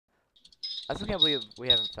I still can't believe we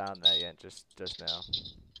haven't found that yet. Just now,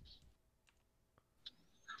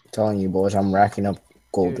 telling you boys, I'm racking up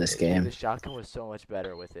gold dude. this Dude, the game. shotgun was so much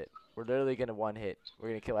better with it. We're literally gonna one hit. We're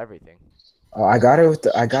gonna kill everything. Oh, I got it with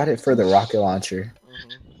I got it for the rocket launcher.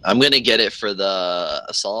 Mhm. I'm gonna get it for the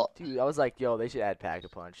assault. Dude, I was like, yo, they should add pack a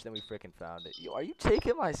punch. Then we freaking found it. Yo, are you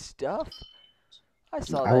taking my stuff? I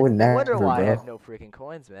saw I that. would No wonder never, why I have bro. no freaking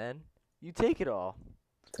coins, man. You take it all.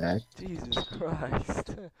 That Jesus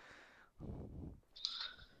Christ.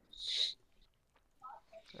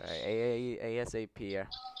 Alright, ASAP.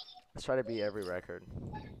 Let's try to beat every record.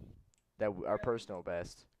 Our personal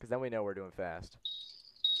best. Because then we know we're doing fast.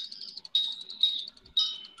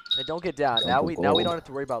 And don't get down. Now double we gold. don't have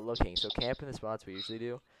to worry about looking. So camp in the spots we usually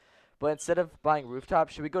do. But instead of buying rooftop,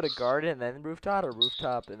 should we go to garden and then rooftop, or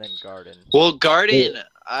rooftop and then garden? Well, garden.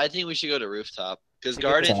 I think we should go to rooftop because To get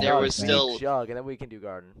the garden there jug. was We need still jug, and then we can do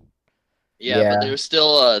garden. yeah, but Yeah. there was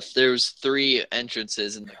still there was 3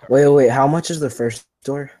 entrances in the garden. Wait. How much is the first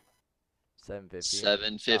door? 750.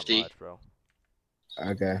 750. Not much, bro.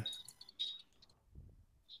 Okay.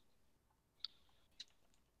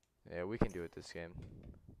 Yeah, we can do it this game.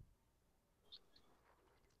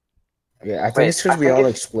 Yeah, I think Wait, it's because I we think all if-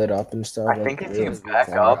 like split up and stuff. I like, think if really you Because we back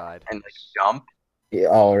all up died. and like jump, Yeah,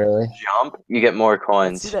 oh, really? you get more Let's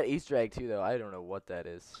coins. see that Easter egg too, though. I don't know what that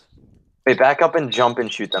is. Wait, back up and jump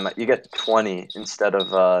and shoot them. You get 20 instead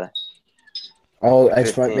of Oh,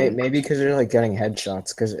 it's 15. maybe because they're like getting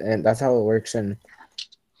headshots. And that's how it works in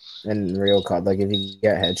real COD. Like if you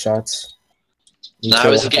get headshots, you No, I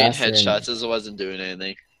kill was them getting faster and, headshots as it wasn't doing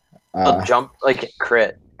anything. Jump like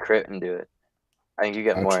crit and do it. I think you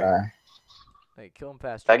get I'll more. try. Hey, kill him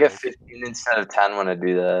fast. If I get boys. 15 instead of 10 when I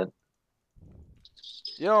do that.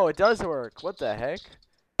 Yo, it does work. What the heck?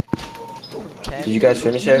 Did you guys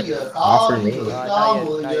finish it? Not for me.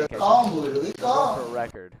 Not yet, Ketchup. We're going for a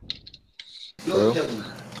record. True.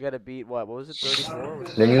 We gotta beat what? What was it? 34?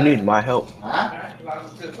 Then you need my help. Okay,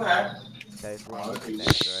 so we're gonna get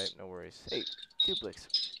next, alright? No worries. Hey, Duplex.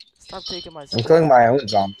 Stop taking my I'm stuff. killing my own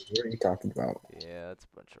zombies. What are you talking about? Yeah, that's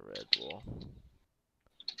a bunch of Red Bull.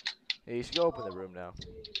 Hey, you should go open the room now.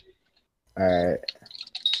 Alright.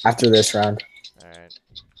 After this round. Alright.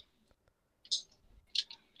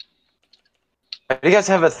 Why do you guys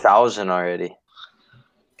have 1,000 already?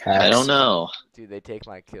 I don't know. Dude, they take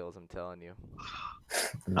my kills, I'm telling you.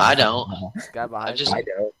 I don't. This guy behind just- me, I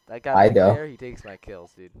don't. that guy I back don't. there, he takes my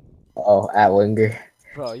kills, dude. Oh, at Winger.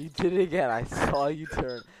 Bro, you did it again. I saw you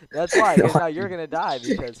turn. That's why. No, Cause now you're gonna die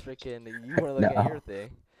because freaking you weren't looking at No. your thing.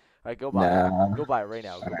 Alright, go buy it. No. Go buy it right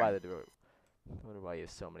now. Go Alright. buy the door. I wonder why you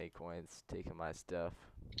have so many coins taking my stuff.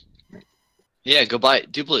 Yeah, go buy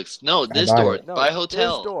duplex. No, this bought door. it. No, Buy this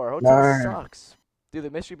hotel. door. Hotel No. sucks. Dude, the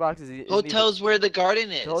mystery box is. isn't even- Hotel's where the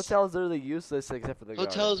garden is. The hotel is literally useless except for the garden.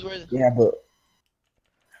 Hotel's where. Yeah, but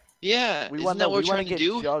Yeah, We isn't want that what we we're want trying to to get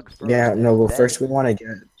do? jug first. yeah, no, but then first we want to get.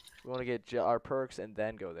 we want to get our perks and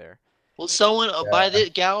then go there. Well, someone buy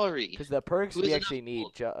the gallery. Because the perks Who we is actually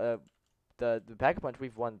enough need. The pack a punch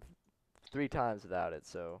we've won 3 times without it,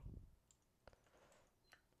 so.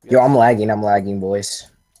 We Yo, gotta- I'm lagging,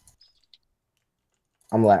 boys.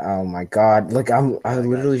 Oh my god. Look, I got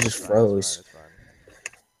literally you, just it's fine, froze. It's fine.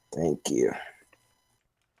 Thank you.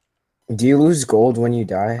 Do you lose gold when you I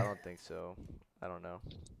die? don't think so. I don't know.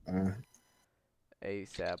 Uh,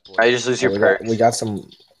 ASAP, boy. I just lose your perks. we got some.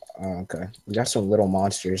 Okay, we got some little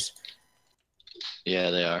monsters. Yeah,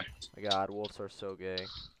 they are. My god, wolves are so gay.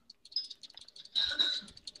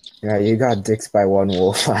 Yeah, you got dicks by one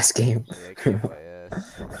wolf last game. Yeah, kick my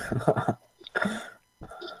ass.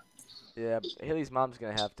 Yeah, Haley's mom's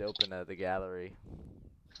gonna have to open the gallery.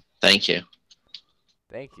 Thank you.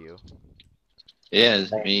 Thank you. Yeah,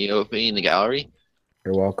 me opening the gallery.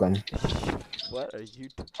 You're welcome. What are you?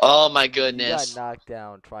 Oh my You got goodness. knocked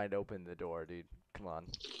down trying to open the door, dude. Come on.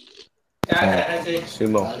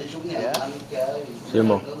 Sumo. Yeah?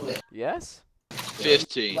 Sumo. Yes?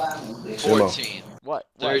 15, Sumo. 14, What?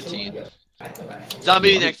 13.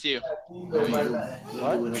 Zombie next to you.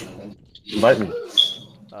 What? Invite me.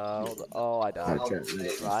 Oh, I died.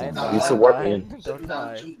 Ryan? You used to work me Ryan, in. Don't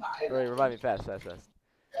die. Wait, revive me fast.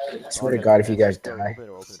 Swear to God, if you guys Open die. the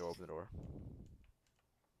door, open the door.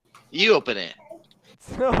 You open it.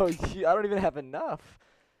 No, I don't even have enough.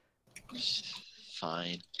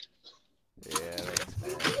 Fine. Yeah, that's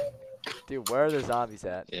fine. Dude, where are the zombies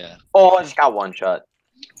at? Yeah. Oh, I just got one shot.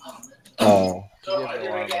 Oh, You have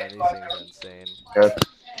no armor, and these things are insane. Good.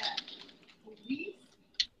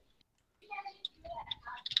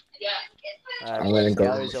 Alright, I'm gonna boys, go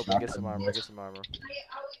gallery's with open. Get shotgun. some armor. Get some armor.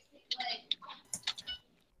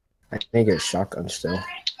 I think it's shotgun still.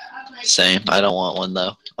 Same. I don't want one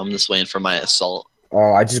though. I'm just waiting for my assault.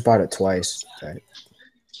 Oh, I just bought it twice. Okay.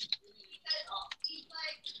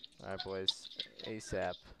 All right, boys.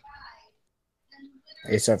 ASAP.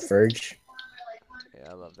 ASAP Ferg. Yeah,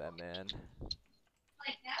 I love that man.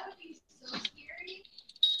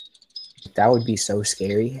 That would be so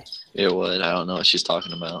scary. It would. I don't know what she's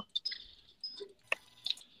talking about.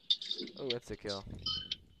 Oh, that's a kill.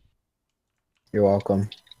 You're welcome.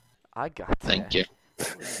 I got that. Thank you.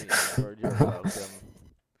 What do you mean, Bird? You're welcome.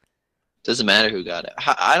 Doesn't matter who got it.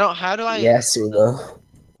 How do I? Yes, you will.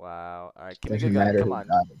 Wow. All right, give me a Doesn't good gun. matter Come who on.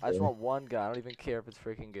 got it, I just bro. want one gun. I don't even care if it's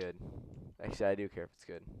freaking good. Actually, I do care if it's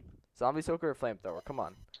good. Zombie soaker or flamethrower? Come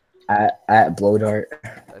on. At blow dart.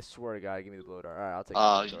 I swear to God, give me the blow dart. All right, I'll take the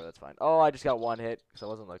Oh. flamethrower. That's fine. Oh, I just got one hit because I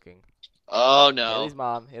wasn't looking. Oh no. Haley's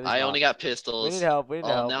mom. Haley's I mom. only got We pistols. need help. We need Oh,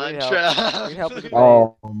 help. now We I'm need help. We need help with trapped. the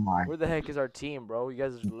Oh my. Where the heck is our team, bro? You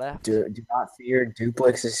guys are left. Do not fear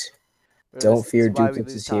duplexes. Bro, don't this fear is why we Duplex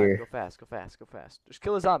lose is time. here. Go fast. Go fast. Go fast. Just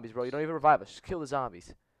kill the zombies, bro. You don't even revive us. Just kill the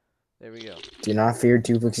zombies. There we go. Do not fear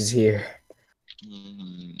duplex is here.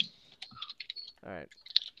 All right.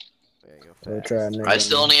 There you go. Don't Fast. try and I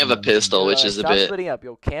still only have a pistol, which is a Stop bit. splitting up.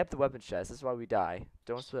 You'll camp the weapon chest. This is why we die.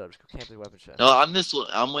 Don't split up. Just go camp the weapon chest. No, I'm this.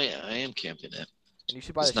 I'm wait. I am camping it. And you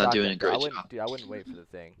should buy It's the not shotgun. doing a bro. I great wouldn't, job. dude. I wouldn't wait for the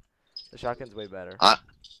thing. The shotgun's way better.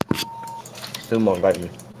 Sumo, invite me.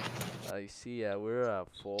 You see, we're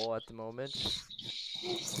full at the moment.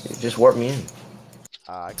 Just warp me in.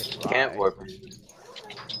 I can try. Can't warp.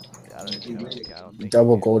 Yeah, I don't even know if you can. I don't think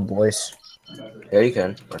Double you can. gold, boys. Yeah, you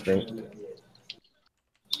can. I think.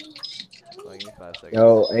 Like, give me 5 seconds.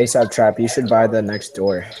 Yo, ASAP Trap, you should buy the next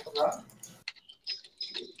door.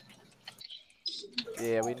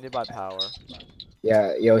 Yeah, we need to buy power.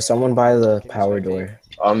 Yeah, yo, someone buy the Can you power spec me? door.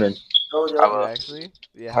 I'm in. You will. actually?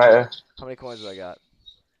 Yeah. Hi. How many coins do I got?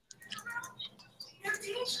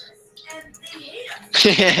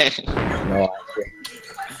 No,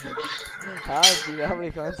 How do you know how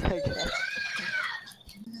many coins I got?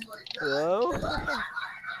 Hello?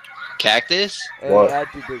 Cactus? Hey, What? add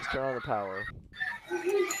Duplex, turn on the power.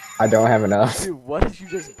 I don't have enough. Dude, what did you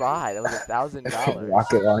just buy? That was $1,000.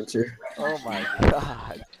 Rocket launcher. Oh my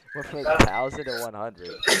god. Went from 1,000 to 100.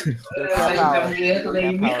 Yo, camp power. Camp power,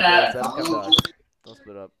 boys. Let them come to us. Don't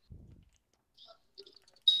split up.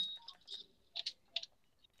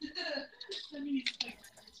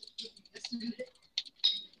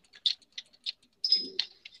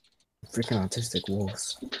 Freaking autistic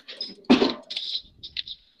wolves.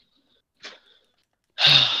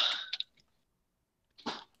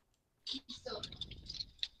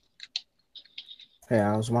 Hey,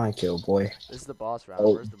 how's my kill, boy? This is the boss round.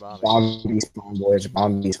 Oh, Where's the bomb? Bomb despawn, boys.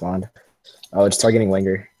 Bomb despawned. Oh, it's targeting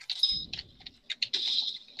Wenger.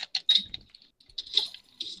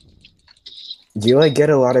 Do you like get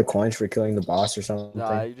a lot of coins for killing the boss or something?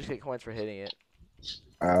 Nah, you just get coins for hitting it.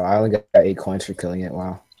 I only got 8 coins for killing it.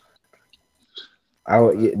 Wow.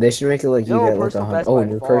 They should make it like you No, get like personal 100. best Oh, by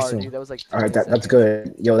new far, personal. dude. That was like All right, 20 that's seconds.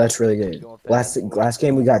 good. Yo, that's really good. Going fast. Last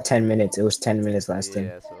game we got 10 minutes. It was 10 minutes last time.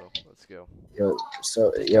 Yeah, so let's go. Yo,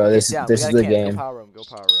 so Just yo, get this down. this We is gotta the camp. game. Go power room. Go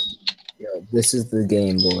power room. Yo, this is the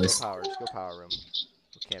game, Go boys. power. Just go power room.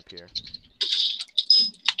 We'll camp here.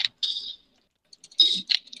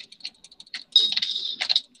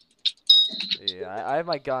 Yeah, I have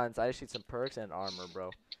my guns. I just need some perks and armor,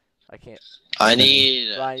 bro. I can't. I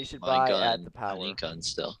need Ryan, you should my buy gun. at the I power. need guns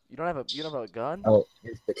still. You don't have a gun? Oh,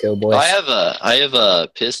 it's the kill, boys. I have a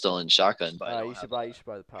pistol and shotgun, but I don't You have should buy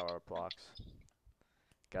the power up blocks.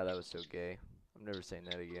 God, that was so gay. I'm never saying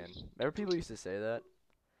that again. Remember people used to say that?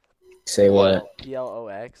 Say what?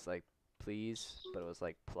 PLOX, like please, but it was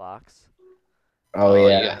like blocks. Oh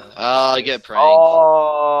yeah. yeah. Oh, I get pranked.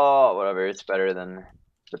 Oh, whatever. It's better than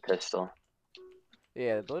the pistol.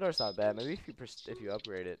 Yeah, the blow dart's not bad. Maybe if you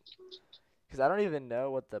upgrade it, because I don't even know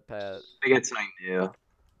what the I get something new.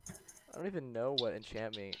 I don't even know what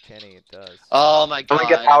enchanting it does. Oh my god. Someone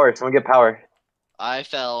get power. Someone get power. I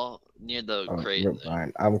fell near the Oh, crate. you're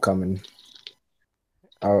fine. I'm coming.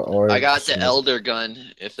 Or I got the elder gun,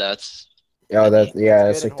 if that's Oh, that yeah,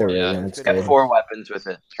 It's it's good like the in real horde. one. It's It's good in Get good. 4 weapons with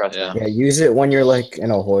it. Trust Yeah. me. Yeah, use it when you're like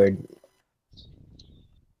in a horde.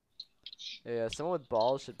 Yeah, someone with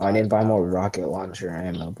balls should. I need to the buy more power. rocket launcher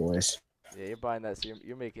ammo, boys. Yeah, you're buying that, so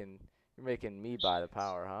you're making me buy the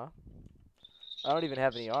power, huh? I don't even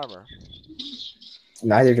have any armor,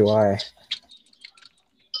 Neither do I.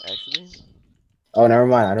 actually. Oh, never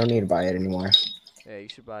mind. I don't need to buy it anymore. Yeah, you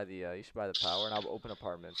should buy the power, and I'll open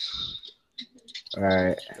apartments. All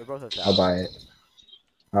right, They're both 1,000. I'll buy it.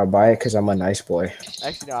 I'll buy it because I'm a nice boy.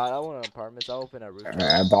 Actually, no, I don't want apartments. I'll open a rooftop.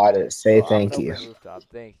 Alright, I bought it. Say Oh, I'm thank gonna you. open rooftop.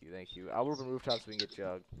 Thank you, thank you. I'll open rooftop so we can get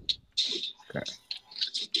Jug. Okay.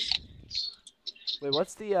 Wait,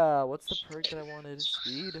 what's the perk that I wanted?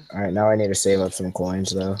 Speed? Alright, now I need to save up some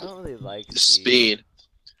coins though. I don't really like speed.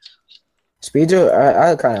 Speed. Speed,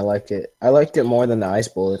 I kind of liked it. I liked it more than the ice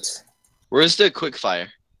bullets. Where's the quick fire?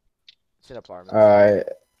 It's in apartments.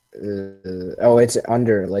 Oh, it's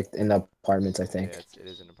under, like, in the apartments, I Yeah, think. it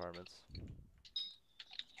is in apartments.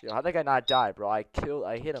 Yo, how'd that guy not die, bro? I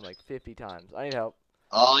hit him like 50 times. I need help.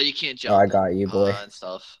 Oh, you can't Oh, I jump. got you, boy. And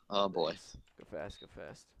stuff. Oh boy. Nice. Go fast, go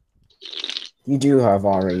fast. You do have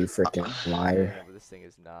armor, you freaking Yeah, liar. but this thing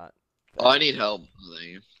is not. Oh, I need help.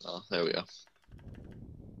 Oh, there we go.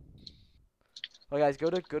 Oh, guys, go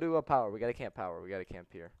to a power. We gotta camp power. We gotta camp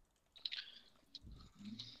here.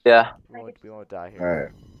 Yeah. We won't die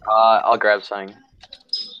here. Alright. I'll grab something.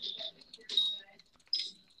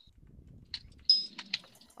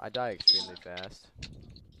 I die extremely fast.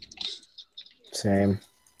 Same.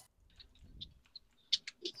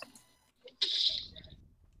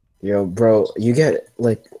 Yo, bro, you get,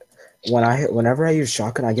 like, whenever I use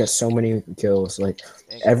shotgun, I get so many kills. Like,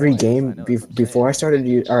 And every coins, I game know, that's what I'm before I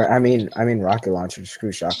saying. started I mean rocket launcher,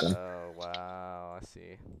 screw shotgun. Oh wow, I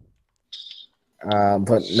see.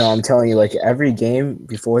 But no, I'm telling you, like, every game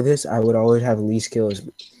before this, I would always have least kills.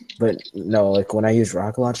 But no, like, when I use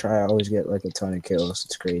rocket launcher, I always get like a ton of kills.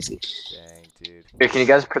 It's crazy. Dang, dude. Here, can you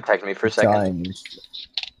guys protect me for a I'm second? telling you.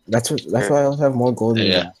 That's why I also have more gold than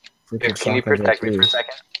Yeah. you. Here, Freaking can you shotguns are protect me free. for a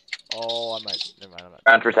second? Oh, I might. Never mind. I'm not.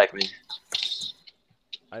 Round, protect me.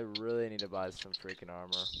 I really need to buy some freaking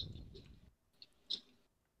armor.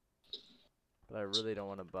 But I really don't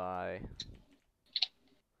want to buy.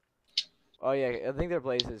 Oh yeah, I think they're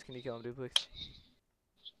blazes. Can you kill them, duplex?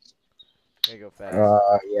 I'm gonna go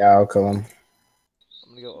fast. Yeah, I'll kill them. I'm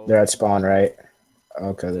gonna go over. They're at spawn, right?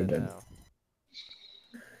 Okay, they're Yeah, dead. no.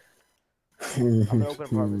 I'm gonna open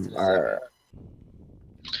apartments in a Alright. second.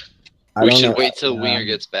 I We don't should know- wait till Winger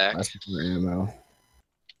gets back. Buy some more ammo.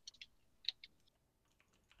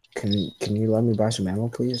 Can you let me buy some ammo,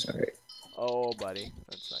 please? All right. Oh, buddy,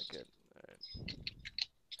 that's not good.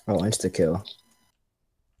 Alright. Oh, insta kill.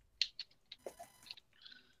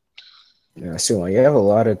 Yeah, Sumo, you have a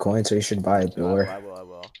lot of coins, so you should buy a No, I door.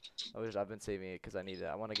 will. I've been saving it because I need it.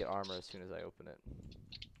 I want to get armor as soon as I open it.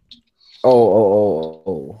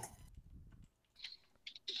 Oh.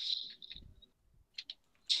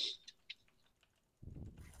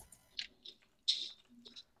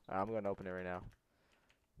 I'm going to open it right now.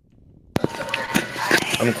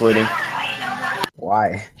 I'm quitting.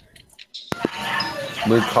 Why?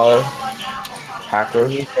 Blue collar. Hacker.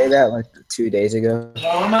 Didn't you say that like 2 days ago? I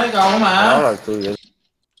don't like food.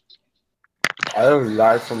 I don't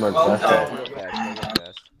live from my Go birthday.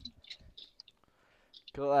 fast.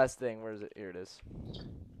 Go last thing. Where is it? Here it is.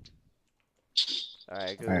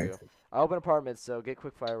 Alright, go. Alright. I'll open apartments, so get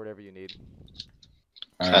quick fire, whatever you need.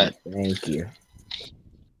 Alright, thank you.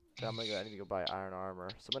 I need to go buy iron armor.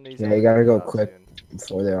 Someone needs. Yeah, to you gotta go job quick. soon.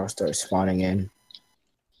 Before they all start spawning in.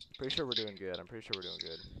 Pretty sure we're doing good. I'm pretty sure we're doing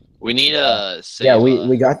good. We need a save. Yeah,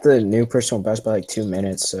 we got the new personal best by like 2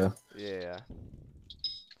 minutes, so. Yeah.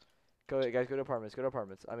 Go guys, go to apartments.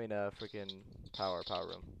 I mean, freaking power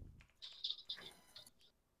room.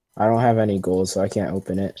 I don't have any gold, so I can't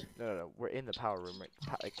open it. No. We're in the power room.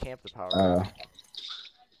 Right? Camp the power room.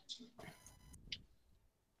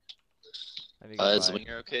 I need to go Is buy-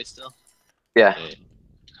 Winger okay still? Yeah.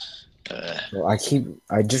 Well,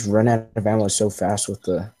 I just run out of ammo so fast with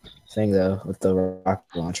the thing though, with the rocket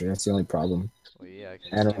launcher. That's the only problem. Well, yeah, I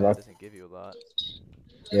can And see that rock- doesn't give you a lot.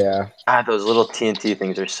 Yeah, God, those little TNT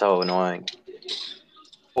things are so annoying.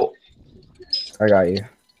 I got you.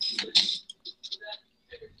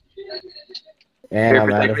 And Here,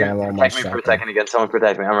 I'm out protect of me, ammo on my protect me for a shotgun. second again. Someone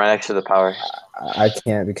protect me. I'm right next to the power. I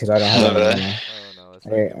can't because I don't have any ammo. Oh no,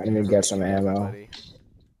 that's I need to get some ammo. Buddy.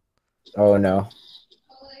 Oh no.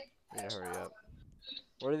 We need to hurry up.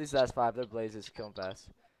 What are these last 5? They're blazes. Kill them fast.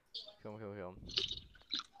 Kill them.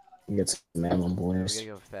 Get some ammo, We boys. gotta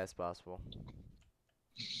go as fast as possible.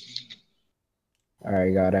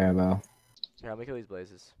 Alright, got ammo. Here, let me kill these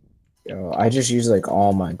blazes. Yo, I just use like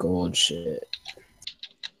all my gold shit.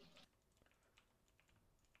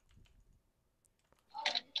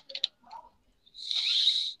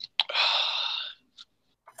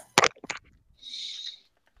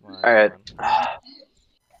 Come on, Alright. come on.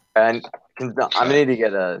 And I'm gonna need to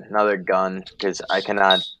get another gun because I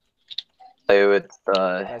cannot play with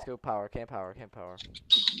the. Guys, go power. Camp power.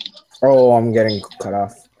 Oh, I'm getting cut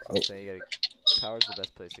off. Oh, So you gotta. Power's the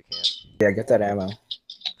best place to camp. yeah, get that ammo.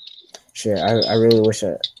 Shit, I really wish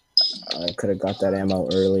I could have got that ammo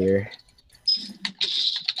earlier.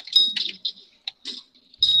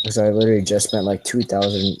 Because I literally just spent like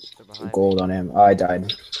 2,000 They're behind gold me. on ammo. Oh, I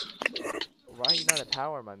died. Why are you not at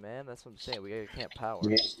power, my man? That's what I'm saying. We can't power.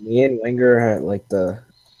 Me and Winger had like the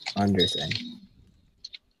under thing.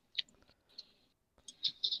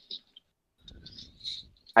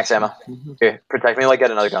 Max ammo. Here, protect me like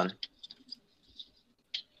get another gun.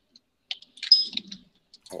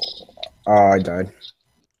 Oh, I died.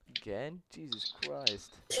 Again? Jesus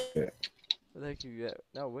Christ. Shit. What the heck you get?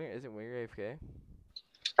 No, Winger isn't Winger AFK?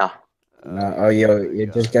 No. No, oh, yo, my you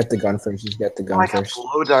just God. get the gun first. Just get the Oh, gun I got first.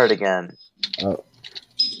 blow dart again. Oh,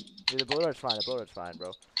 Dude, the blow dart's fine. The blow dart's fine,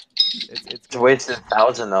 bro. It's It's good. wasted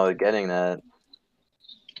 1,000 though getting that.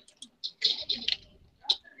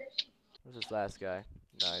 Where's this last guy?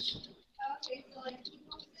 Nice.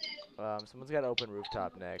 Someone's got to open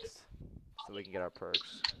rooftop next, so we can get our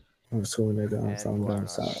perks. I'm assuming they're going And from full down iron armor.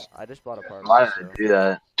 south. I just bought Why apartments, did so. I do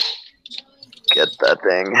that? Get that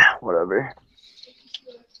thing. Whatever.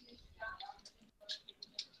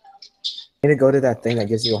 I need to go to that thing that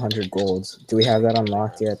gives you 100 golds. Do we have that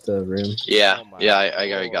unlocked yet? The room. Yeah, Oh my yeah, I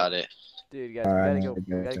already lord. got it. Dude, guys, Alright, we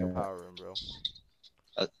gotta go power room, bro.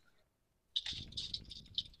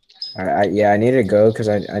 Alright, yeah, I need to go because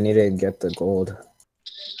I need to get the gold.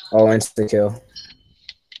 Oh, insta kill.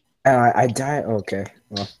 I died. Okay,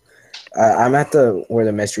 well, I'm at the where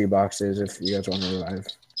the mystery box is. If you guys want to revive.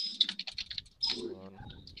 Hold on.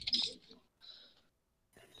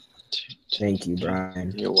 Thank you,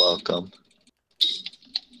 Brian. You're welcome.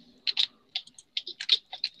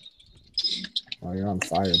 Oh, you're on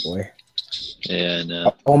fire, boy. Yeah,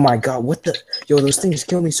 no. Oh my God, what the? Yo, those things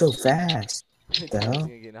kill me so fast. The Tony's hell?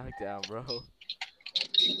 gonna get knocked down, bro.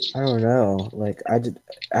 I don't know. Like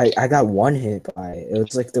I got one hit by it. It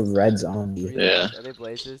was like the red zombie. Yeah. Are they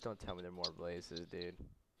blazes? Don't tell me they're more blazes, dude.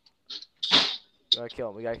 We gotta kill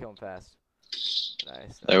him. We gotta kill him fast.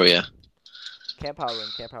 Nice. There we go. Camp power room.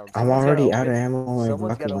 Camp power room. I'm Someone's gotta already out open- of ammo and Someone's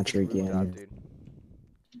rocket gotta launcher open the rooftop, again.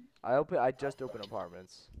 dude. I just opened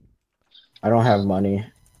apartments. I don't have money.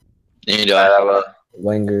 Neither do I.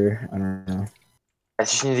 Winger, I don't know. I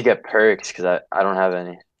just need to get perks because I don't have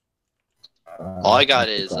any. All I got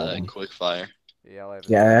that's the is problem. quick fire. Yeah, I'll have it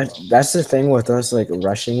Yeah, as well. that's the thing with us, like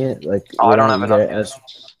rushing it. Like Oh, we I don't have get enough it yet. as.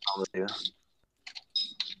 I'll do.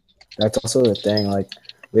 That's also the thing. Like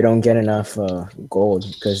we don't get enough gold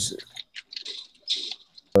because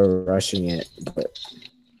we're rushing it. But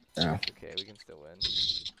yeah. Okay, we can still win.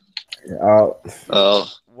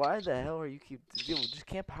 Oh, Why the hell are you dude, just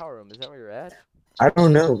camp power room? Is that where you're at? I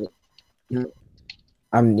don't know.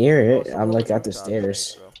 I'm near Oh, it. someone I'm like opened at the rooftop.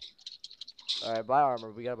 stairs. Thanks, bro. Alright, buy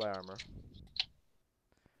armor. We gotta buy armor.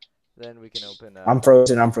 Then we can open. I'm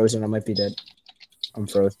frozen. I'm frozen. I might be dead. I'm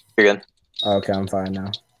frozen. You're good. Oh, okay, I'm fine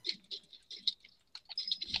now.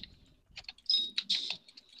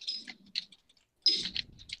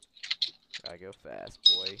 Gotta go fast,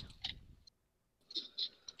 boy.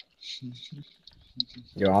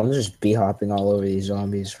 Yo, I'm just bee hopping all over these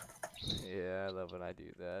zombies. Yeah, I love when I do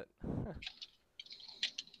that.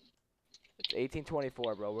 It's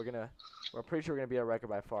 1824, bro. We're pretty sure we're gonna beat our record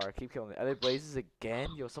by far. Keep killing it. Are they blazes again?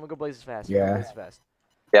 Yo, someone go blazes fast. Yeah. Blazes fast.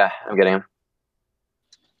 Yeah, I'm getting him.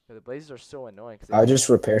 Yo, the blazes are so annoying. I'll just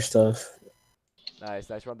repair stuff. Nice.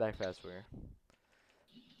 Run back fast, Winger.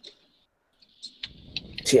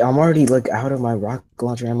 See, I'm already like out of my rocket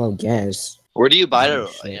launcher ammo again. It's where do you buy Oh,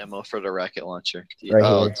 the shit. ammo for the rocket launcher? Right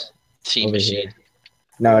oh, here. it's Team Over Machine. here.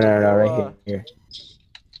 No, right Uh, here.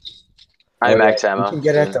 I have Oh, max yeah, ammo. You can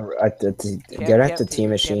get at too. the team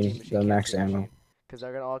machine, the max ammo. Because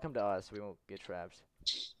they're gonna all come to us. So we won't get trapped.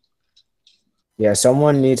 Yeah,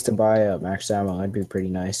 someone needs to buy a max ammo. That'd be pretty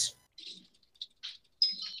nice.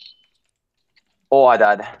 Oh, I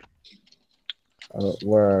died.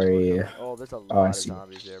 Where are you? Oh, there's a I lot of see.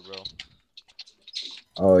 zombies there, bro.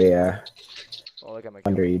 Oh yeah, Oh, look at my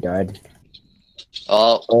wonder kill. you died.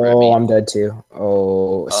 Oh, Oh, Remy. I'm dead too.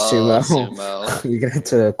 Oh, Sumo. Sumo. You get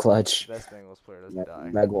into the clutch. Best Bengals player doesn't die.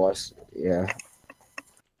 Megwas. Yeah.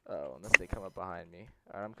 Oh, unless they come up behind me.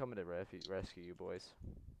 Alright, I'm coming to rescue you boys.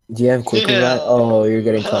 Do you have quick Yeah. revive? Oh, you're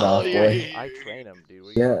getting cut Hell off, yeah. boy. I train them, dude. What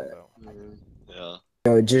are you Yeah. talking about? Yeah.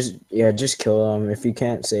 No, just kill him. If you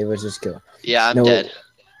can't save us, just kill him. Yeah, I'm No. dead.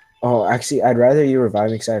 Oh, actually, I'd rather you revive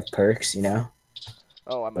me because I have perks, you know.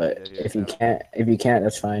 Oh, I'm But if you can't,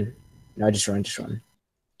 that's fine. No, just run.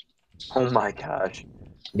 Oh my gosh.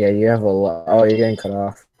 Yeah, you have a lot. Oh, you're getting cut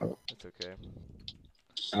off. Oh. It's okay.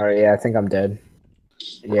 All right, yeah, I think I'm dead.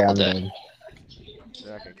 Yeah, all I'm dead. dead.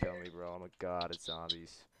 They're not gonna kill me, bro. I'm a god at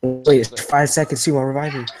zombies. Wait, 5 seconds. Sumo,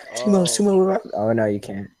 revive me. Sumo, Oh, Sumo, revive. Oh no, you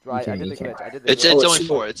can't. bro, I did You the can't. glitch. I did the It's glitch. it's Oh, only Sumo.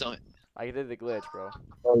 4. It's only. I did the glitch, bro.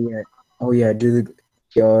 Oh yeah. Oh yeah. Do the.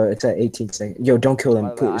 Yo, it's at 18 seconds. Yo, don't kill By him.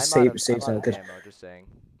 the way, Please save I'm out some. of Cause ammo. Just saying.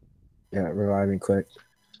 yeah, revive me quick.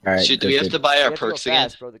 All right. Shoot, do Good. we have Good. to buy You our have to go perks again?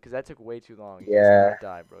 fast, bro, because that took way too long. You Yeah. guys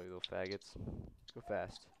die, bro. You little faggots. Go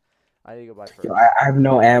fast. I need to go buy perks. Yo, I have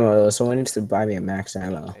no ammo though. Someone needs to buy me a max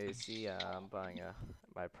ammo. Hey, see, I'm buying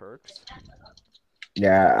my perks.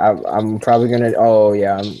 Yeah, I'm probably gonna. Oh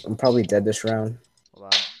yeah, I'm probably dead this round Hold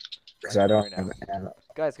on. because I don't Right have now. ammo.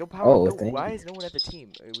 Guys, go power. Oh, Go. thank Why you. is no one at the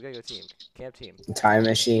team? We gotta go team. Camp team. Time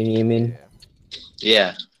machine, you mean?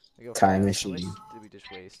 Yeah. We go Time fast. How much machine. did we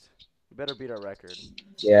just waste? We better beat our record.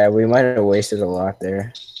 Yeah, we might have wasted a lot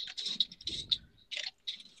there.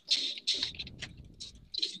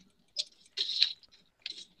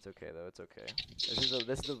 It's okay though. It's okay. This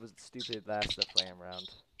is the stupid last the flame round.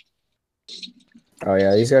 Oh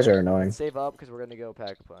yeah, these guys are annoying. Let's save up because we're gonna go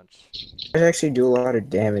pack a punch. I actually do a lot of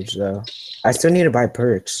damage though. I still need to buy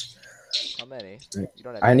perks. How many? You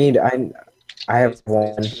don't have. I any. need. I have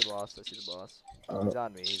Blaze, one. I see the boss. I see the boss. He's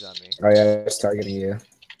on me. He's on me. Oh yeah, it's targeting you.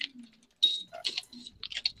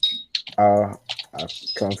 Oh, I'll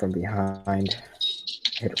come from behind.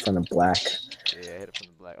 Hit it from the black. Yeah, I hit it from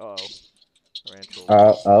the black. Uh oh. Ran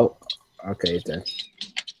troll. Oh. Okay, he's dead.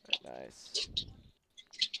 Nice.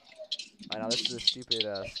 I know this is the stupid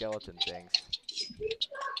skeleton things.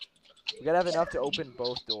 We gotta have enough to open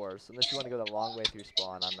both doors. Unless you want to go the long way through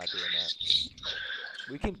spawn, I'm not doing that.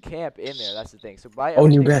 We can camp in there. That's the thing. So buy. Oh,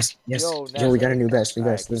 new everything- best. Yes. Yo, Yo, we Nessa. got a new best. New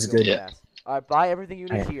Alright, best. keep This is going good. Yeah. fast. Alright, buy everything you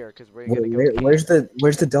need Alright. here, because we're gonna go camp.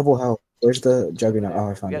 Where's the double health? Where's the juggernaut? Oh, I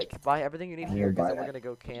We found it. gotta buy everything you need I'm here, gonna because buy then we're that.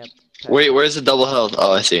 gonna go camp. Wait, where's the double health?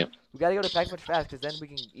 Oh, I see him. We gotta go to pack much fast, because then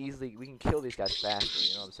we can kill these guys faster.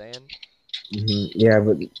 You know what I'm saying? Yeah,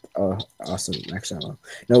 but oh, awesome, max ammo.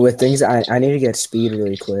 No, with things I need to get speed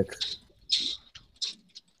really quick.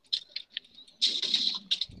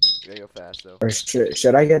 We gotta go fast though. Or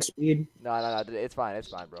should I get speed? No, it's fine,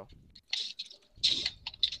 bro.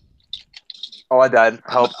 Oh, I died.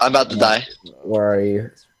 Help. I'm about to die. Where are you?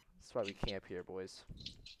 That's why we camp here, boys.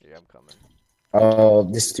 Yeah, I'm coming. Oh,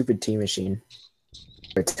 this stupid T machine.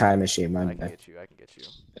 Or time machine, my I can bad. get you. Yeah,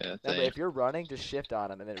 Remember, thank- if you're running, just shift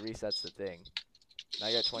on him and then it resets the thing. Now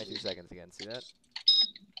you got 23 seconds again. See that?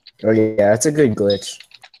 Oh yeah, that's a good glitch.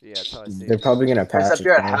 Yeah, that's how I see They're it. probably gonna patch Except it.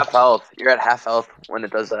 you're at though. half health. You're at half health when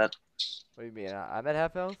it does that. What do you mean? I'm at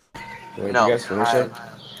half health? Wait, No, you guys finish it?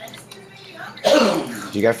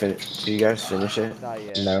 Do you guys finish it? Not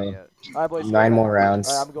yet. No. Not yet. All right, boys. 9 more rounds.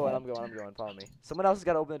 All right, I'm going. Follow me. Someone else has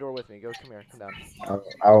got to open the door with me. Go, come here. Come down.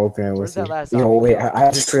 I'll open it Where's with that you. last Yo, zombie? wait, Go.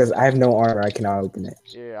 I just realized I have no armor. I cannot open it.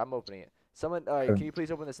 Yeah, I'm opening it. Someone, can you please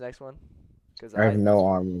open this next one? Cause I have no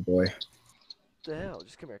armor, boy. What the hell?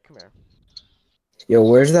 Just come here. Yo,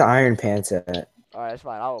 where's the iron pants at? All right, that's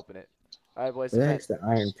fine. I'll open it. All right, boys. Where the defend- heck's the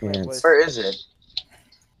iron Come here, pants? boys. Where is it?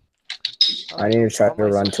 I need to try How am to I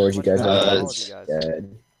run so towards you much guys. better than but all of it's you guys?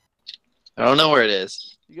 dead. I don't know where it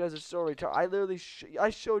is. You guys are so retarded. I literally, I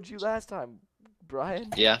showed you last time, Brian.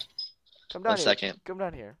 Yeah. Come down 1 here. second. Come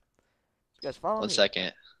down here. You guys follow 1 me.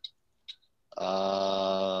 second.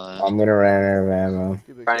 I'm gonna run out of ammo.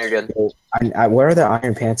 Stupid Brian, you're kid. good. Where are the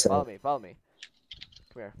iron pants Follow at? me. Follow me.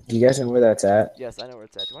 Come here. Do you guys know where that's at? Yes, I know where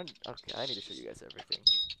it's at. Okay, I need to show you guys everything.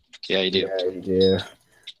 Yeah, you do. Yeah, you do.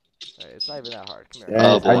 Alright, it's not even that hard. Come here.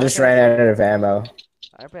 Yeah, Oh, boy. I just ran out of ammo.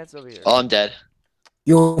 Iron Pants over here. Oh, I'm dead.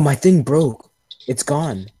 Yo, my thing broke. It's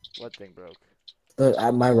gone. What thing broke?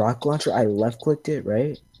 My rock launcher, I left clicked it,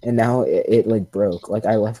 right? And now it like broke. Like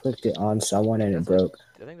I left clicked it on someone and it That's what- broke.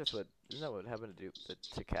 I think that's what. Isn't that what happened to do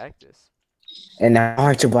to Cactus? And now I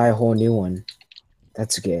have to buy a whole new one.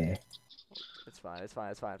 That's gay. It's fine.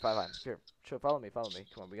 Fine. Here, follow me. Come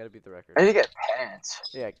on, we gotta beat the record. I need to get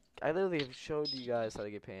pants. Yeah, I literally have showed you guys how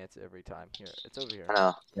to get pants every time. Here, it's over here. I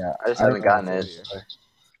know. Yeah, I just I haven't don't gotten know. it.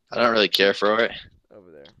 I don't really care for it.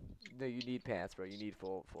 Over there. No, you need pants, bro. You need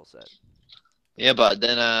full set. Yeah, but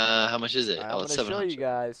then how much is it? Alright, Oh, I'm it's gonna show 700. you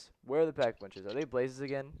guys where the pack punches. Are they blazes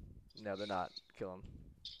again? No, they're not. Kill them.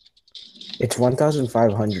 It's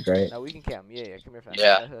 1,500, right? No, we can camp. Yeah. Come here, fast.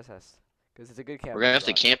 Yeah. Because it's a good camp. We're gonna have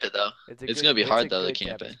to camp it though. It's gonna be hard, though, to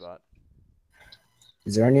camp it. Spot.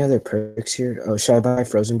 Is there any other perks here? Oh, should I buy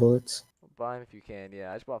frozen bullets? Buy them if you can.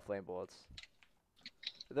 Yeah, I just bought flame bullets.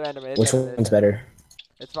 They're Enderman. Which one's better?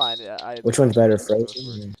 It's fine. Which one's better, Go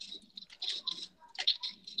frozen?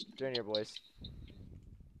 They're in here, boys.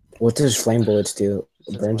 What does flame bullets do?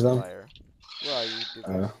 It Sets burns them on them? fire. Where are you,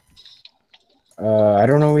 dude? I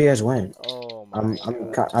don't know where you guys went. Oh my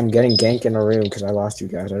god. I'm getting ganked in a room because I lost you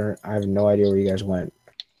guys. I have no idea where you guys went.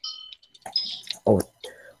 Oh,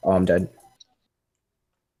 Oh, I'm dead.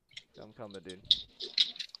 I'm coming, dude.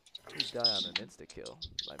 You die on an insta kill,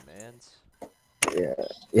 my man's. Yeah,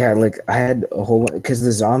 yeah. Like I had a whole because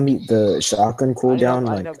the shotgun cooldown.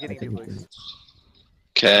 I Like ended up getting I couldn't duplics. do it.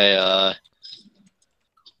 Okay,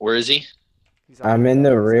 where is he? He's on I'm in the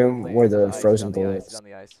the he's on room plane. where He's on the ice, frozen he's on the ice. bullets. He's on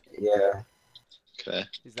the ice. Yeah. Okay.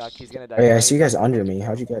 He's not. He's gonna die. Oh yeah, I He's see you guys not- under me.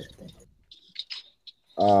 How'd you guys?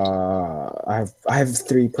 I have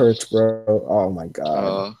 3 perks, bro. Oh my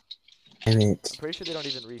god. Damn I'm it. pretty sure they don't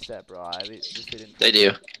even reset, bro. At least they didn't. They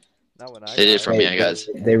do. Not when I. They did died. for me, guys.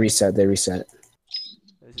 They reset. They reset.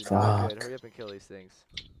 This is not good. Fuck. Hurry up and kill these things.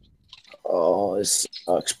 Oh, this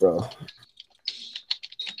sucks, bro.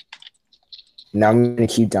 Now I'm gonna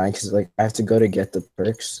keep dying because like I have to go to get the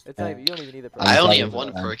perks. It's not even, you don't even need the. I only fighting have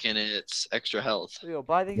one them. perk and it's extra health. Yo,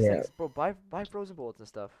 buy these Yeah. things, bro. Buy frozen bullets and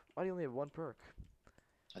stuff. Why do you only have one perk?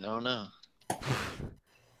 I don't know.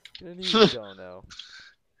 You don't even don't know.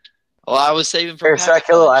 Well, I was saving for. Here, should I Pack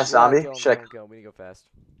kill the Punch. last zombie? Kill him, Should I kill him, kill him. We need to go fast.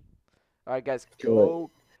 All right, guys, Kill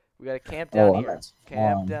go. We gotta camp down Oh, I'm here. at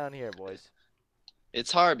Camp spawn. down here, boys.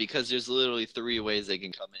 It's hard because there's literally 3 ways they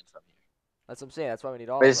can come in from here. That's what I'm saying. That's why we need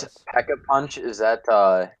all Wait, of is us. Pack-a Punch, is that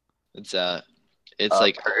It's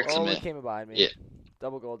like perks? Oh, ultimate. he came behind me. Yeah.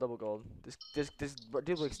 Double gold, double gold. This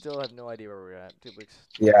duplics still have no idea where we're at. Duplics.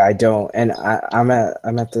 Yeah, I don't, and I'm at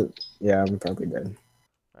the. Yeah, I'm probably dead.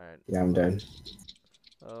 All right. Yeah, I'm dead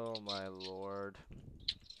Oh my lord.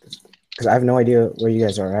 because I have no idea where you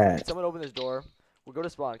guys are Can at. someone open this door? We'll go to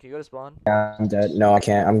spawn. Can you go to spawn? Yeah, I'm dead. No, I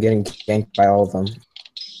can't. I'm getting ganked by all of them.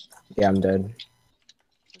 Yeah, I'm dead.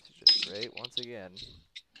 This is just great once again.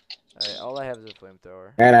 Alright, all I have is a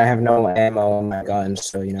flamethrower. And I have no ammo on my gun,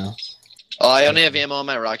 so you know. Oh, I only have ammo on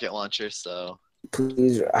my rocket launcher, so.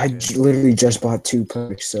 Please, literally just bought 2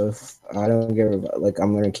 perks, so if I don't get like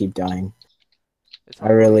I'm gonna keep dying. It's I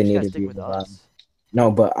hard, really you just need gotta to stick be with revived. us. No,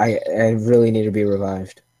 but I really need to be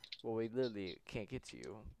revived. Well, we literally can't get to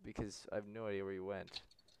you because I have no idea where you went.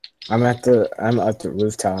 I'm at the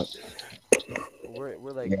rooftop. We're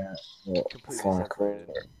like Yeah. Well, completely fuck. separated.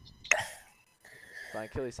 Fine,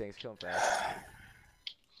 kill these things. Kill them fast.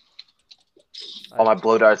 all my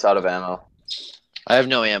blow darts out of ammo? I have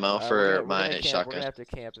no ammo We're for gonna my camp. We're shotgun. gonna have to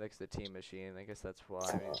camp next to the team machine. I guess that's why.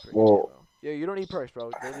 I mean, freaking Well- ammo. Yeah, you don't need perks, bro.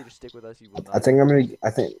 Literally just stick with us. You will not. I think I'm gonna.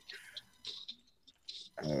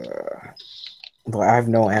 But I have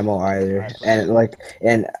no ammo either, and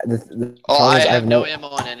the Oh, problem I is have no ammo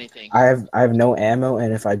on anything. I have no ammo,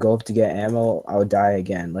 and if I go up to get ammo, I'll die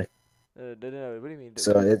again. Like No, what do you mean?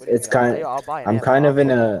 So What do you it's mean? kind- Hey, I'll buy an I'm ammo. kind of in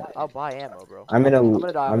a I'll buy ammo, bro. I'm in a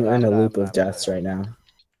gonna die, I'm I'm in gonna a die, loop I'm of gonna die. deaths right now.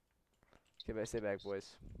 Stay back,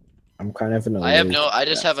 boys. I'm kind of in a I have loop no. of I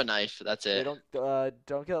just deaths. have a knife. That's Hey, it.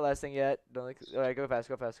 don't kill the last thing yet. Don't like. All right, go fast.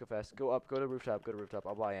 Go up. Go to rooftop.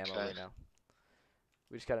 I'll buy ammo Okay. right now.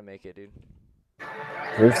 We just gotta make it, dude.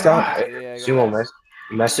 Rooftop Yeah, go Sumo, fast.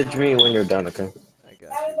 message me when you're done, okay? I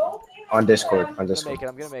got you. Bro. on Discord. I'm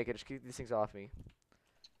gonna make it. Just keep these things off me.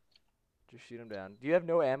 Just shoot them down. Do you have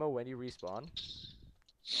no ammo when you respawn?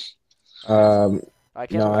 I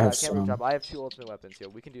can't. no, I have can't some. rooftop. I have 2 ultimate weapons. Yo,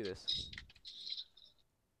 we can do this.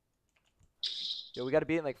 Yo, we gotta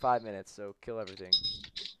beat it in like 5 minutes. So kill everything.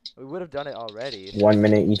 We would have done it already. It's 1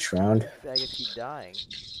 minute each round. just faggots keep dying.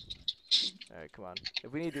 All right, come on.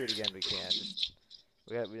 If we need to do it again, we can. Just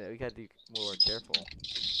we gotta be more careful.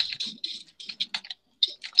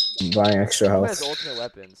 Buying extra Who has health. ultimate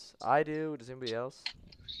weapons? I do. Does anybody else?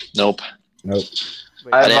 Nope. Nope.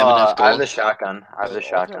 Wait, I didn't have enough have gold. the shotgun. I have the Ultimate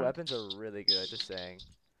shotgun. weapons are really good. Just saying.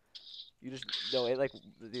 You just no. It like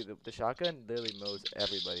the shotgun literally mows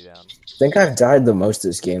everybody down. I think I've died the most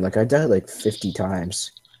this game. Like I died like 50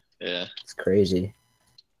 times. Yeah. It's crazy.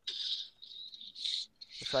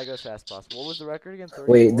 Let's try to go as fast as possible. What was the record again?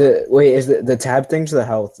 34? Wait is the tab thing's the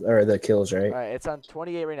health or the kills, right? All right, it's on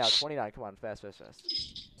 28 right now. 29. Come on, fast.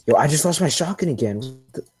 Yo, I just lost my shotgun again.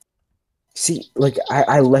 See, like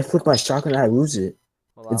I left click my shotgun and I lose it.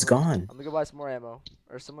 Hold on, It's gone. I'm gonna go buy some more ammo.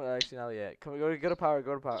 Or someone actually not yet. Come on, go to power.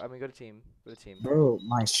 I mean, go to team. Go to team. Bro,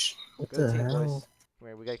 what Go to the team, hell? boys. Come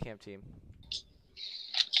here, we got camp team.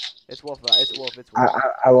 It's Wolf. It's Wolf.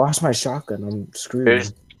 I lost my shotgun. I'm screwed.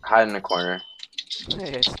 Here's hide in the corner.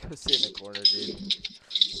 Hey, just go sit in the corner, dude.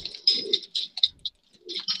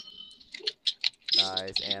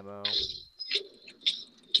 Nice ammo.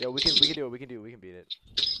 Yo, we can do it. We can beat it.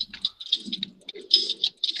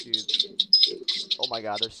 Dude. Oh my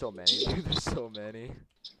God, there's so many. Dude, there's so many.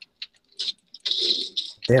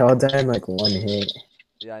 They all died in like 1 hit.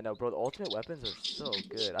 Yeah, I know, bro. The ultimate weapons are so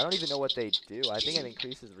good. I don't even know what they do. I think it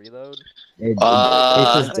increases reload. It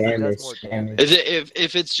Uh, does I think it damage. does more damage. Is it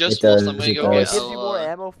if it's just It wolf? does, I'm gonna it go No, it get. does. gives you more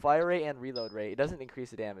ammo, fire rate, and reload rate. It doesn't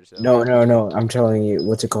increase the damage though. No. I'm telling you,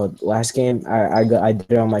 what's it called? Last game, I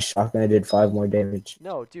did it on my shotgun. I did 5 more damage.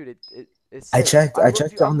 No, dude, it I says, checked. I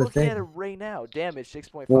checked I'm on the looking at it thing. right now. Damage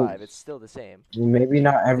 6.5. Well, It's still the same. Maybe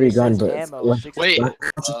not every It gun, says but ammo like, 6. Wait. rocket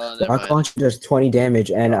Never mind. launcher does 20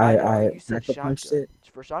 damage, and No, I know, I you said rocket launched shotgun. it.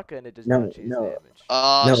 For shotgun, it does No, not change no. damage.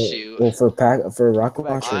 Oh No, shoot. well for rocket Go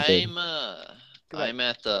back. launcher, it did. Go back. I'm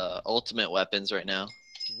at the ultimate weapons right now.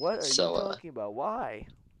 What are So, you talking about? Why?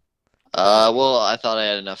 Well, I thought I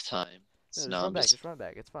had enough time. No, So just now run I'm back. just. Just run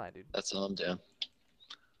back. It's fine, dude. That's all I'm doing.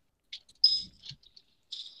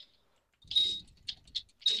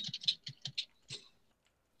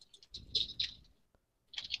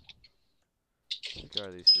 What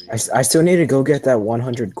are these three? I still need to go get that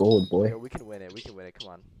 100 gold, boy. Yo, we can win it. We can win it. Come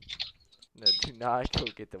on. No, do not go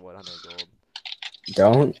get the 100 gold.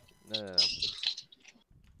 Don't. No.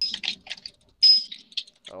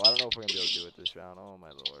 Oh, I don't know if we're gonna be able to do it this round. Oh my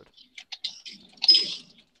lord.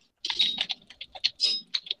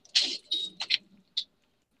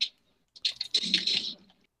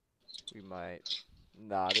 We might.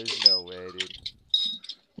 Nah, there's no way, dude.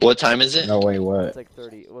 What time is it? No way. It's What? like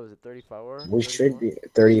 30. What was it? 34? We should 34? be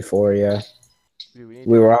 34. Yeah. Dude, we need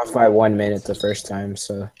We to were get off by 1 minute minutes. the first time,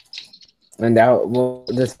 so. And that, well,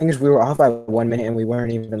 the thing is, we were off by 1 minute, and we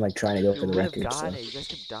weren't even like trying to go Dude, for we the would have record. gotten So. it. You guys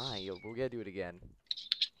kept dying. Yo, we gotta do it again.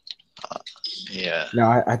 Yeah.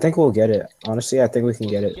 No, I think we'll get it. Honestly, I think we can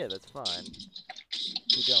get it. Yeah, that's fine.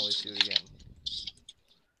 We don't always do it again.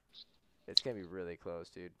 It's gonna be really close,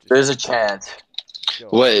 dude. Just There's a chance. go.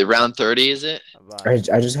 What, round 30 is it? I'm buying,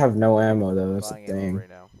 I just have no ammo though. That's the buying ammo thing. right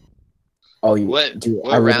now. Oh, you, What dude,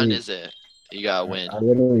 what round is it? You gotta win. I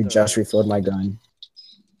literally It's just alright. refilled my gun.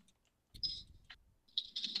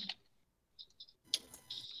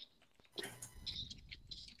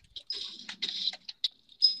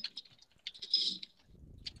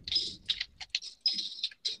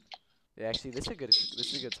 Yeah, actually, this is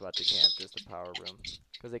a good spot to camp. Just the power room,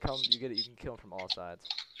 because they come. You can kill them from all sides.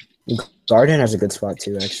 Garden has a good spot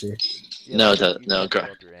too, actually. Yeah, No, but you no, can't go-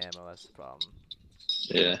 fill up your ammo. That's the problem.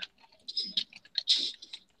 Yeah.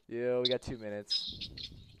 Yo, we got 2 minutes.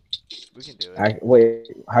 We can do it. Wait,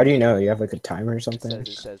 how do you know? You have like a timer or something? It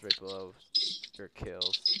says right below your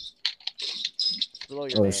kills. It's below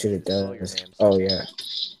your Oh names. shit, it It's below your does. names. Oh yeah.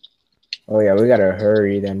 Oh yeah, we gotta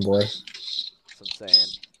hurry then, boy. That's what I'm saying.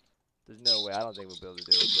 There's no way. I don't think we'll be able to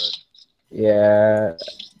do it, but Yeah,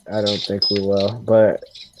 I don't think we will. But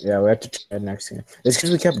yeah, we have to try next game. It's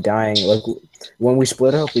because we kept dying. Like when we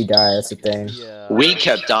split up, we die. That's the thing. yeah. We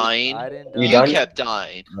kept dying. I didn't You You die. done? kept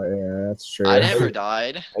dying. Oh, yeah, that's true. I never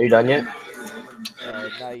died. Are you done yet?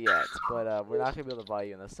 Not yet, but we're not gonna be able to buy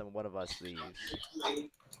you unless one of us leaves.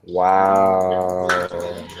 Wow.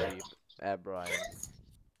 Leave. Brian.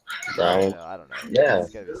 Brian. No, I don't know. Yeah. It's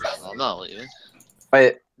gotta be something. I'm not leaving.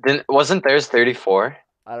 Wait, wasn't theirs 34?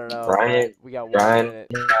 I don't know. Brian- We got 1 Brian- minute.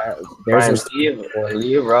 Yeah, Brian, there's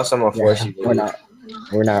leave or else I'm gonna force you to we're leave. not.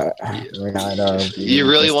 We're not. We're not. You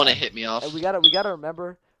really want to hit me off? And we gotta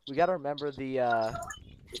remember. We gotta remember the.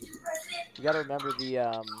 We gotta remember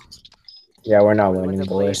the Yeah, we're not when winning, the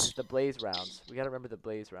boys. blaze rounds. We gotta remember the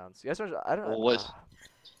blaze rounds. You guys are, I don't know. Well, what-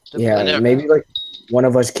 Yeah, never- maybe like one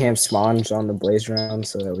of us camp spawns on the blaze round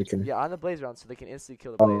so that we can. Yeah, on the blaze round, so they can instantly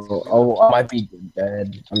kill the blaze. I might be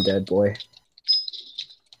dead. I'm dead, boy.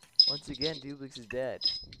 Once again, Dublix is dead.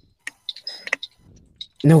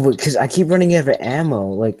 No, but because I keep running out of ammo.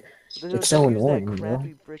 Like, Then It's so use annoying, That bro.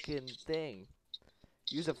 crappy freaking thing.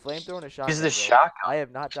 Use a flamethrower and a shotgun. Use the bro. shotgun. I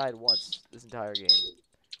have not died once this entire game.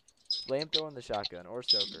 Flamethrower and the shotgun or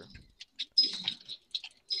stoker.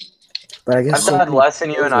 but I guess I've so died many less than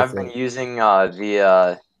you, and kills I've with been it. using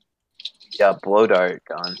the blow dart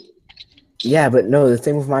gun. Yeah, but no, the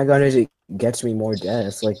thing with my gun is it gets me more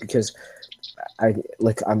deaths. Like because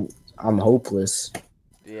I'm hopeless.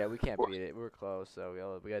 Yeah, we can't beat it. We're close, so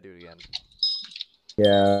we gotta do it again.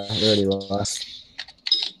 Yeah, I already lost.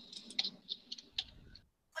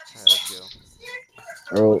 Alright, let's go.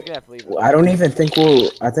 Or, We're gonna have to leave. I don't even think we'll.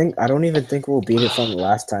 I don't even think we'll beat it from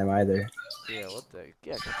last time either. Yeah, what the?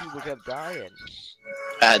 Yeah, 'cause people kept dying.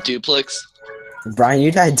 At Duplex. Brian,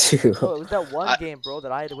 you died too. Oh, it was that one I- game, bro,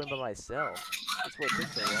 that I had to win by myself. That's what took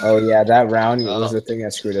so long. Oh yeah, that round Oh. was the thing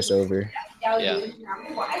that screwed us over. Yeah.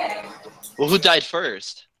 Well, who died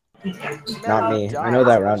first? Not me. I know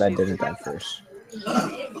that round I didn't die first.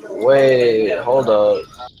 Wait, hold up.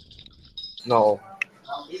 No.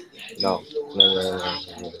 No. No.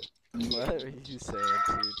 What are you saying,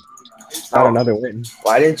 dude? Not another win.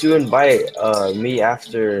 Why didn't you invite me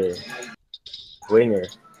after Winger?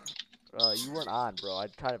 You weren't on, bro. I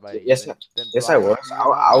tried to invite Yes, you. Then yes, I Brian, was. you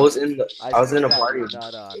were I on. was in the. I was in swear a to God, party. you were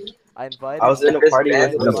not on. I invited. I was in a Just party with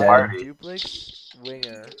banned the the dead. party. Duplix,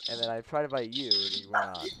 Winger, and then I tried to invite you, and you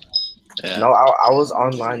weren't on. Yeah. No, I was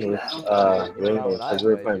online with You were Winger not when I because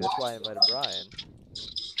we were invited you. playing. That's why I invited Brian.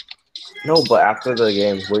 No, but after the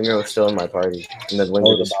game, Winger was still in my party, and then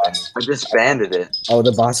Winger just banned me. I just banded it. Oh,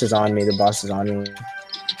 the boss is on me. The boss is on me.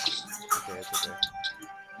 Okay, it's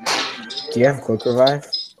okay. Do you have quick revive?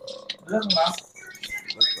 Looks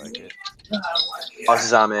like it. Boss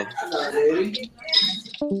is on me.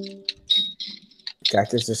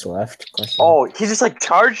 Cactus just left. Question. Oh, he just like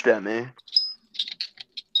charged at me.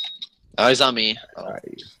 Oh, he's on me.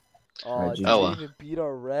 Alright. Oh, Alright, didn't GG. well. even beat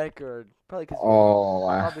our record. Probably because Oh,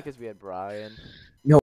 wow. we had Brian.